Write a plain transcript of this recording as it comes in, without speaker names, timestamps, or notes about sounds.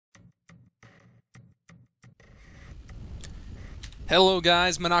Hello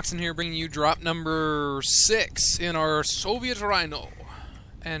guys, Minoxen here bringing you drop number 6 in our Soviet Rhino.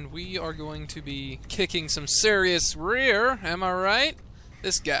 And we are going to be kicking some serious rear, am I right?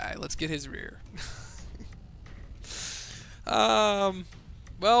 This guy, let's get his rear.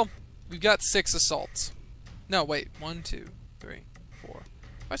 Well, we've got 6 assaults. No, wait, 1, 2, 3, 4,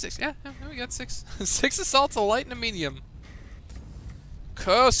 5, 6. Yeah, we got 6. 6 assaults, a light and a medium.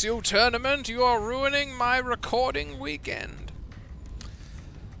 Curse you, tournament, you are ruining my recording weekend.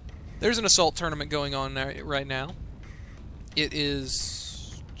 There's an assault tournament going on right now. It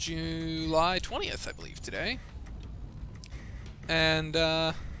is July 20th, I believe, today. And,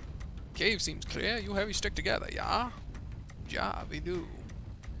 cave seems clear. You have your stick together, yeah? Yeah, we do.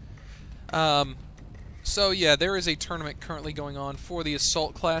 So, yeah, there is a tournament currently going on for the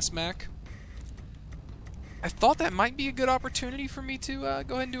assault class mech. I thought that might be a good opportunity for me to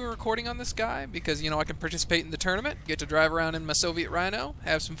go ahead and do a recording on this guy, because, you know, I can participate in the tournament, get to drive around in my Soviet Rhino,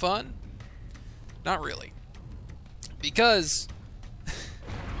 have some fun. Not really. Because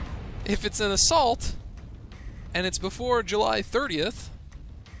if it's an assault, and it's before July 30th,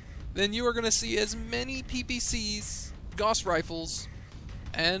 then you are going to see as many PPCs, Gauss rifles,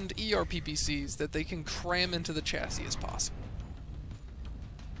 and ER PPCs that they can cram into the chassis as possible.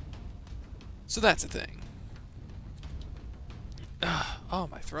 So that's a thing. Oh,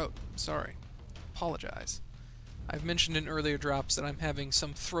 my throat. Sorry. Apologize. I've mentioned in earlier drops that I'm having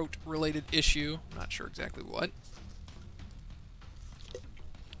some throat-related issue. I'm not sure exactly what.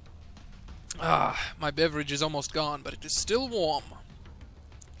 My beverage is almost gone, but it is still warm.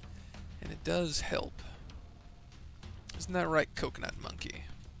 And it does help. Isn't that right, Coconut Monkey?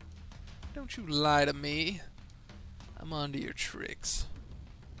 Don't you lie to me. I'm onto your tricks.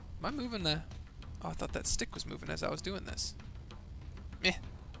 Am I moving the... Oh, I thought that stick was moving as I was doing this. Meh.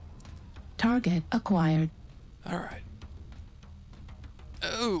 Target acquired. Alright.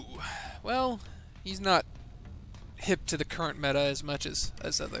 Oh, well, he's not hip to the current meta as much as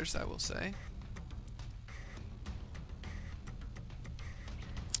others, I will say.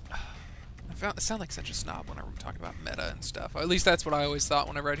 I sound like such a snob whenever I'm talking about meta and stuff. Or at least that's what I always thought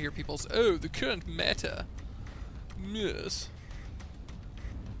whenever I'd hear people say, oh, the current meta. Yes.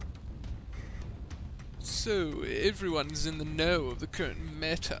 So, everyone's in the know of the current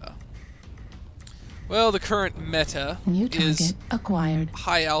meta. Well, the current meta is acquired.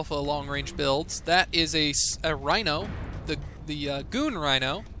 High alpha long range builds. That is a Rhino, the Goon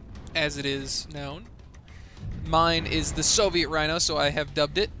Rhino, as it is known. Mine is the Soviet Rhino, so I have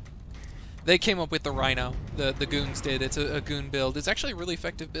dubbed it. They came up with the Rhino. The Goons did. It's a Goon build. It's actually a really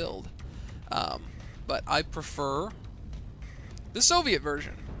effective build. But I prefer the Soviet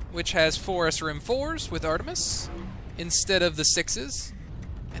version, which has 4 SRM-4s with Artemis instead of the 6s.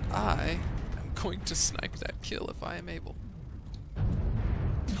 And I am going to snipe that kill if I am able.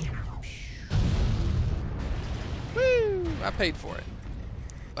 Woo! I paid for it.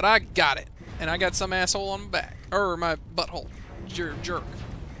 But I got it. And I got some asshole on my back. Or my butthole. Jerk.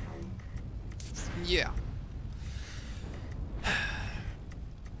 Yeah.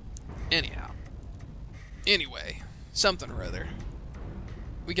 Anyhow. Anyway. Something or other.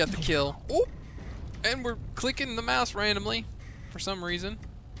 We got the kill. Oh! And we're clicking the mouse randomly. For some reason.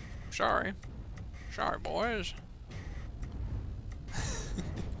 Sorry. Sorry, boys.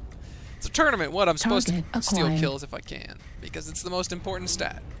 It's a tournament. What? I'm supposed to steal kills if I can. Because it's the most important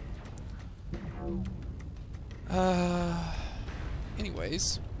stat.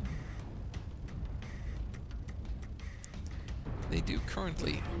 Anyways. They do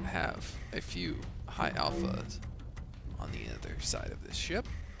currently have a few high alphas on the other side of this ship.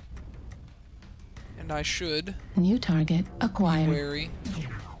 And I should new target acquired. Be wary.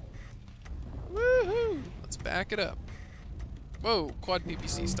 Woohoo! Let's back it up. Whoa, quad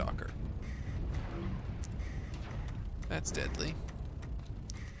PPC Stalker. That's deadly.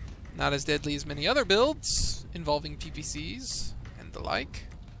 Not as deadly as many other builds involving PPCs and the like.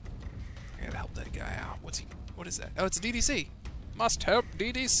 I gotta help that guy out. What is that? Oh, it's a DDC. Must help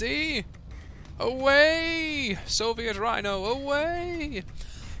DDC. Away! Soviet Rhino, away!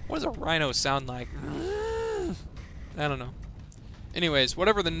 What does a Rhino sound like? I don't know. Anyways,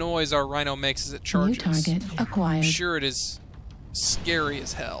 whatever the noise our Rhino makes as it charges, new target acquired. I'm sure it is scary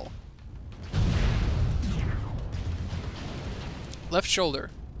as hell. Left shoulder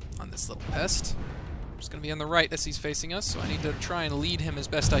on this little pest. Just gonna be on the right as he's facing us, so I need to try and lead him as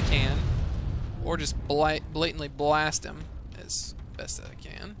best I can. Or just blatantly blast him as best that I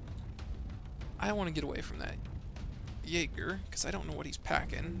can. I want to get away from that Jaeger, because I don't know what he's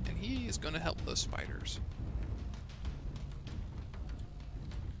packing, and he is going to help those spiders.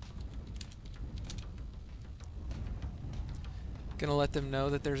 Gonna let them know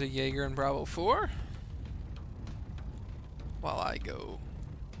that there's a Jaeger in Bravo 4. While I go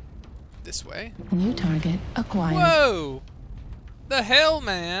this way. New target acquired. Whoa! The hell,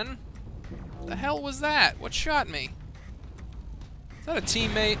 man? The hell was that? What shot me? Is that a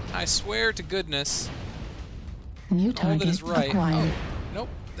teammate? I swear to goodness. New All that target is right. acquired. Oh, nope.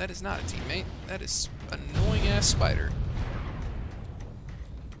 That is not a teammate. That is annoying ass spider.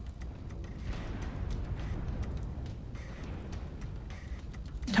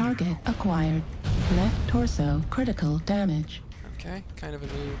 Target acquired. Left torso critical damage. Okay, kind of a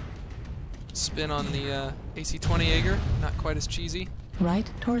new spin on the AC-20 Jaeger. Not quite as cheesy. Right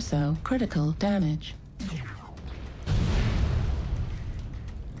torso critical damage.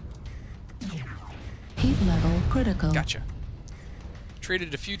 Heat level critical. Gotcha.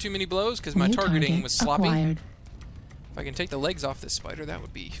 Traded a few too many blows because my New targeting target was sloppy. acquired. If I can take the legs off this spider, that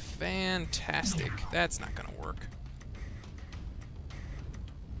would be fantastic. That's not going to work.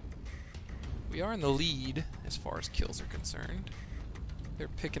 We are in the lead as far as kills are concerned. They're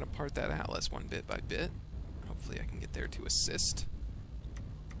picking apart that Atlas one bit by bit. Hopefully I can get there to assist.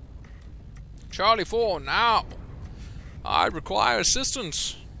 Charlie 4, now! I require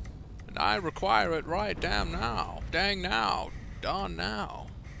assistance. And I require it right damn now. Dang now. Darn now.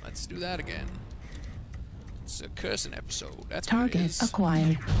 Let's do that again. It's a cursing episode. That's what it Target is.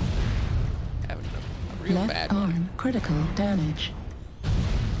 acquired. Having a real Left bad arm one. critical damage.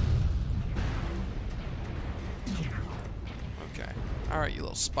 Okay. Alright, you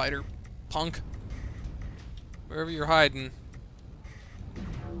little spider punk. Wherever you're hiding.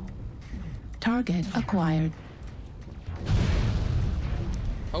 Target acquired.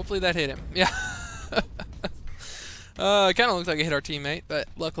 Hopefully that hit him. Yeah. It kind of looked like it hit our teammate, but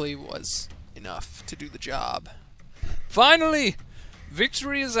luckily was enough to do the job. Finally!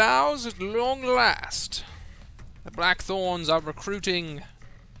 Victory is ours at long last. The Blackthorns are recruiting.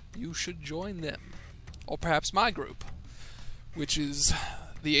 You should join them. Or perhaps my group, which is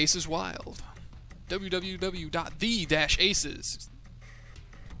The Aces Wild.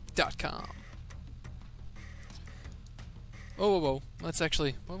 www.the-aces.com. Whoa. Let's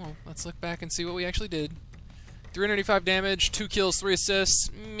look back and see what we actually did. 385 damage, 2 kills, 3 assists.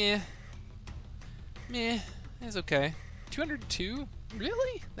 Meh. It's okay. 202?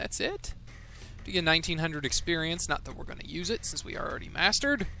 Really? That's it? To get 1900 experience, not that we're going to use it since we are already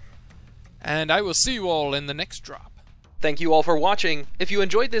mastered. And I will see you all in the next drop. Thank you all for watching. If you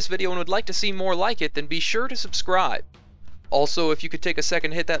enjoyed this video and would like to see more like it, then be sure to subscribe. Also, if you could take a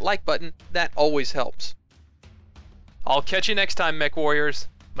second to hit that like button, that always helps. I'll catch you next time, Mech Warriors.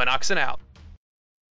 Minoxen out.